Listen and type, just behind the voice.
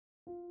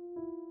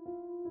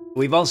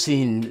We've all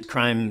seen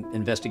crime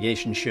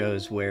investigation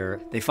shows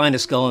where they find a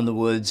skull in the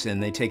woods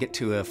and they take it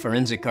to a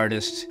forensic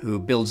artist who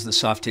builds the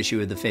soft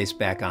tissue of the face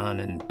back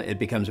on, and it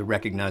becomes a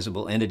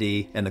recognizable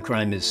entity, and the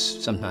crime is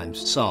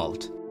sometimes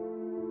solved.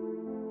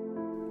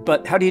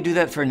 But how do you do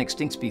that for an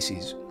extinct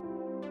species?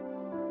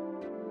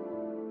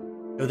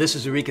 So this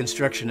is a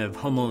reconstruction of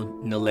Homo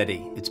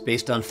naledi. It's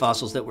based on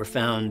fossils that were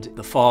found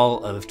the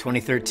fall of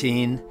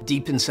 2013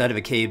 deep inside of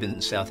a cave in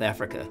South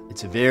Africa.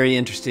 It's a very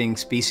interesting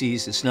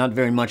species. It's not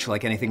very much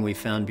like anything we've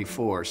found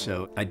before,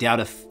 so I doubt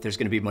if there's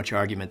going to be much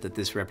argument that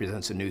this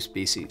represents a new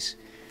species.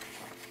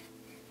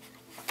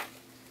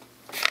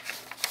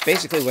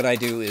 Basically what I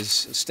do is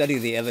study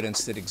the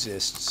evidence that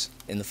exists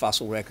in the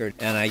fossil record,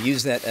 and I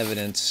use that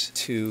evidence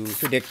to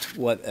predict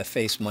what a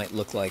face might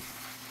look like.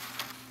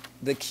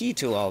 The key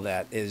to all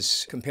that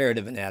is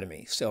comparative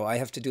anatomy. So I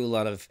have to do a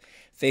lot of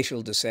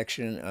facial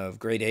dissection of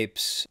great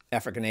apes,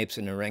 African apes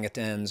and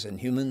orangutans and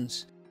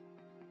humans.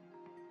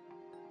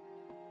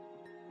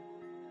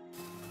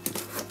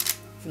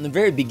 From the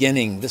very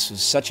beginning, this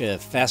was such a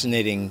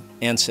fascinating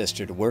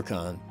ancestor to work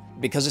on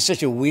because it's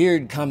such a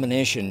weird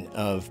combination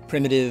of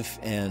primitive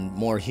and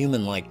more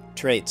human-like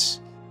traits.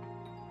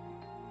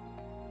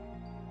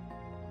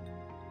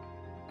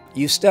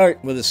 You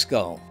start with a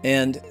skull,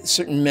 and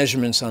certain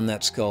measurements on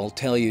that skull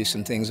tell you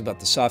some things about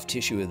the soft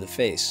tissue of the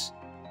face.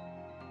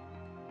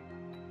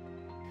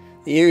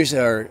 The ears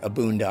are a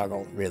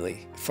boondoggle,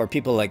 really, for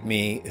people like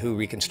me who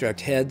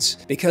reconstruct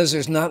heads, because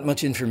there's not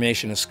much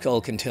information a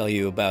skull can tell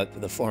you about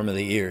the form of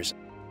the ears.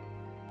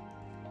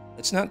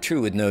 It's not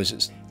true with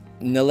noses.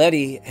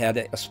 Naledi had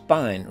a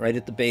spine right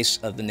at the base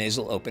of the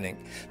nasal opening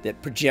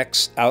that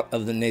projects out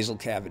of the nasal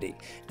cavity.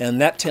 And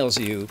that tells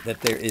you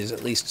that there is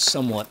at least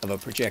somewhat of a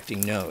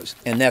projecting nose.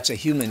 And that's a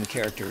human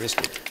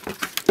characteristic.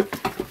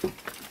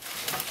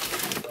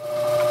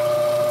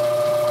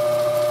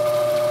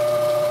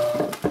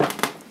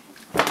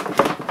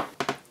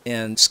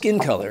 And skin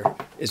color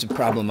is a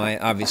problem I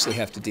obviously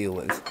have to deal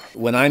with.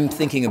 When I'm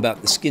thinking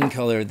about the skin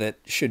color that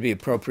should be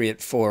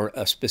appropriate for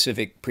a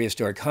specific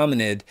prehistoric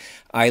hominid,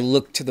 I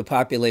look to the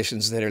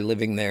populations that are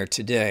living there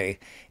today.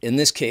 In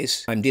this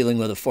case, I'm dealing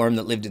with a form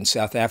that lived in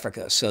South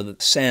Africa, so the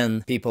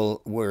San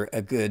people were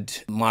a good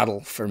model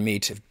for me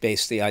to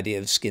base the idea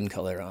of skin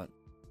color on.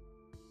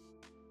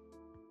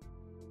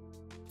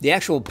 The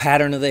actual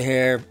pattern of the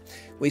hair,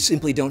 we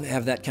simply don't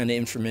have that kind of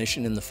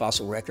information in the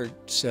fossil record,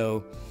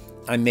 so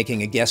I'm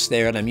making a guess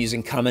there, and I'm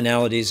using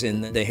commonalities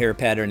in the hair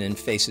pattern in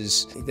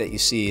faces that you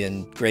see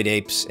in great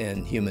apes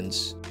and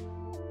humans.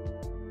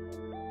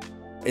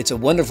 It's a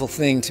wonderful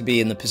thing to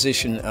be in the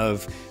position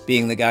of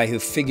being the guy who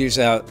figures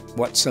out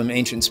what some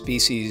ancient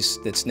species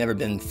that's never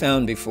been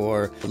found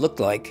before looked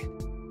like.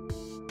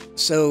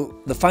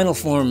 So the final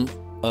form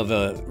of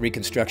a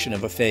reconstruction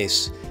of a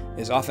face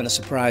is often a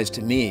surprise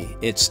to me.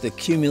 It's the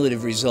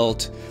cumulative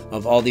result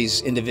of all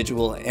these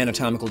individual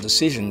anatomical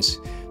decisions,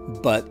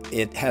 but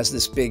it has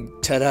this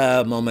big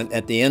ta-da moment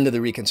at the end of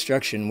the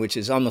reconstruction, which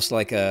is almost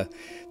like the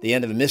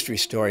end of a mystery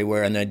story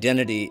where an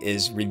identity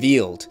is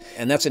revealed.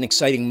 And that's an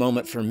exciting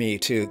moment for me,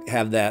 to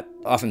have that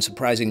often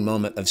surprising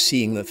moment of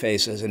seeing the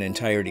face as an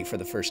entirety for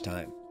the first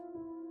time.